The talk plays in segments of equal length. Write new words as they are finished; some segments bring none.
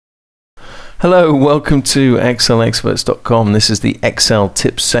Hello, welcome to excelexperts.com. This is the Excel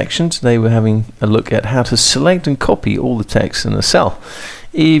tips section. Today we're having a look at how to select and copy all the text in a cell.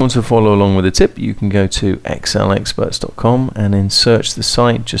 If you want to follow along with the tip, you can go to excelexperts.com and in search the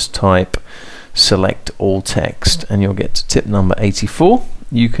site just type select all text and you'll get to tip number 84.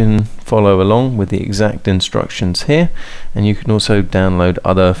 You can follow along with the exact instructions here, and you can also download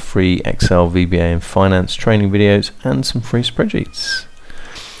other free Excel, VBA and finance training videos and some free spreadsheets.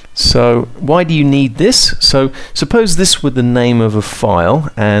 So why do you need this? So suppose this were the name of a file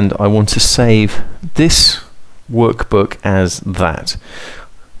and I want to save this workbook as that.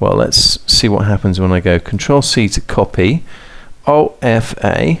 Well, let's see what happens when I go Control C to copy, Alt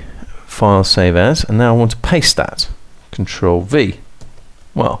F-A, file save as, and now I want to paste that. Control V.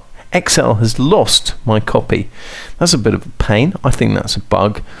 Well, Excel has lost my copy. That's a bit of a pain. I think that's a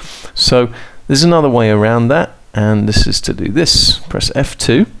bug. So there's another way around that, and this is to do this. Press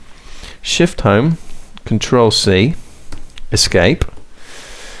F2, Shift Home, Control C, Escape,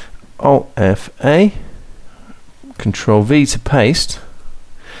 Alt F-A, Control V to paste,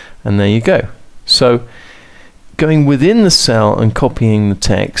 and there you go. So going within the cell and copying the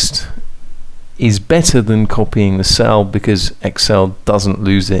text is better than copying the cell because Excel doesn't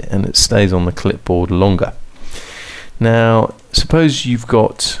lose it and it stays on the clipboard longer. Now suppose you've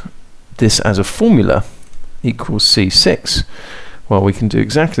got this as a formula equals C6. Well, we can do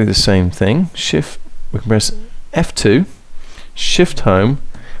exactly the same thing. We can press F2, Shift Home,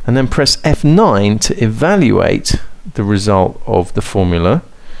 and then press F9 to evaluate the result of the formula.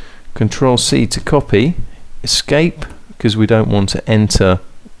 Control C to copy, Escape because we don't want to enter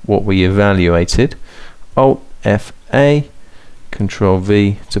what we evaluated, Alt F-A, Control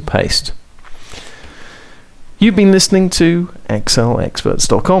V to paste. You've been listening to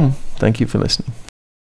excelexperts.com. Thank you for listening.